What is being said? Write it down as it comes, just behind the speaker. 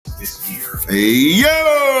this year. Hey,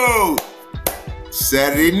 yo!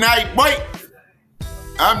 Saturday night, boy.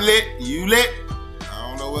 I'm lit, you lit. I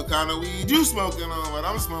don't know what kind of weed you smoking on, but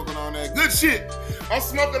I'm smoking on that good shit. I'm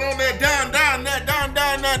smoking on that down, that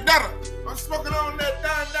dada. I'm smoking on that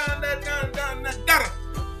down, that dada.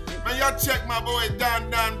 Man, y'all check my boy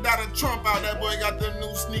down, Dada Trump out. That boy got them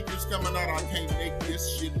new sneakers coming out. I can't make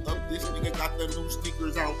this shit up. This nigga got them new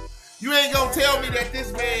sneakers out. You ain't gonna tell me that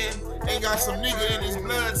this man ain't got some nigga in his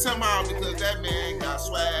blood somehow, because that man got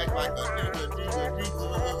swag like a nigga.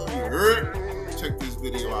 You heard? Check this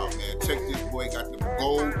video out, man. Check this boy got them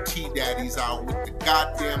gold Dada'S out with the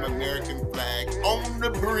goddamn American flag on the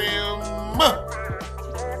brim.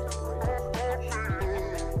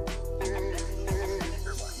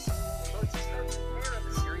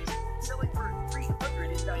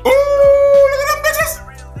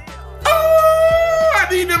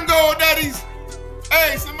 Need them gold daddies.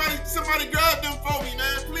 Hey, somebody grab them for me,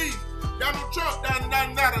 man, please. Donald Trump,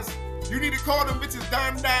 Dada'S. You need to call them bitches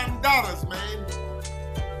Dada'S, man.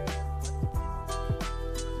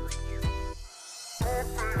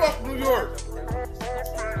 Fuck New York.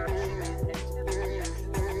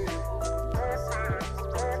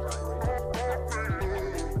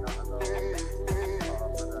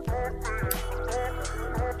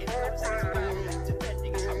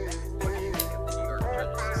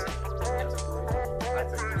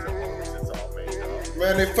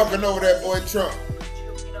 Man, they fucking over that boy Trump.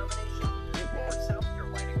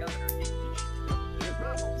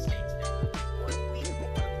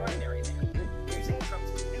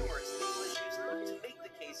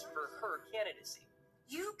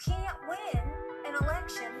 You can't win an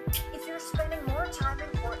election if you're spending more time in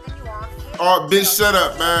court than you are on campus. Oh, bitch, shut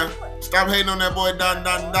up, man. Stop hating on that boy Dada.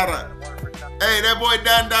 Hey, that boy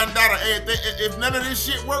Dada. Hey, if none of this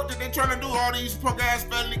shit worked, that they trying to do all these punk ass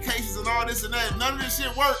felony cases and all this and that, if none of this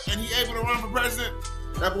shit worked and he able to run for president,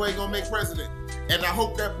 that boy ain't gonna make president. And I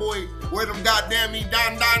hope that boy wear them goddamn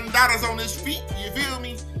Dada'S on his feet. You feel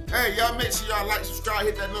me? Hey, y'all make sure y'all like, subscribe,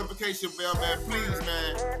 hit that notification bell, man. Please,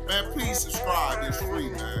 man. Man, please subscribe. It's free,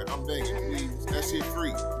 man. I'm begging, please. That shit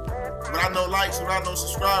free. Without no likes, without no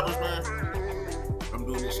subscribers, man, I'm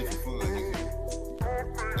doing this shit for fun, nigga.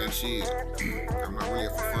 And shit, I'm not really a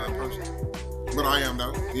for fun person. But I am,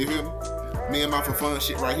 though. You hear me? Me and my for fun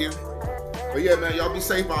shit right here. But yeah, man, y'all be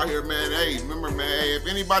safe out here, man. Hey, remember, man, hey, if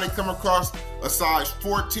anybody come across a size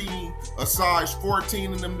 14 in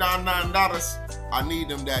them Dada'S, I need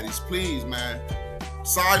them daddies, please, man.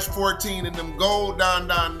 Size 14 in them gold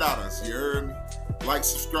Dada'S, you heard me? Like,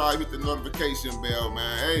 subscribe, hit the notification bell,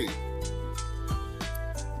 man. Hey,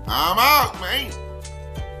 I'm out, man.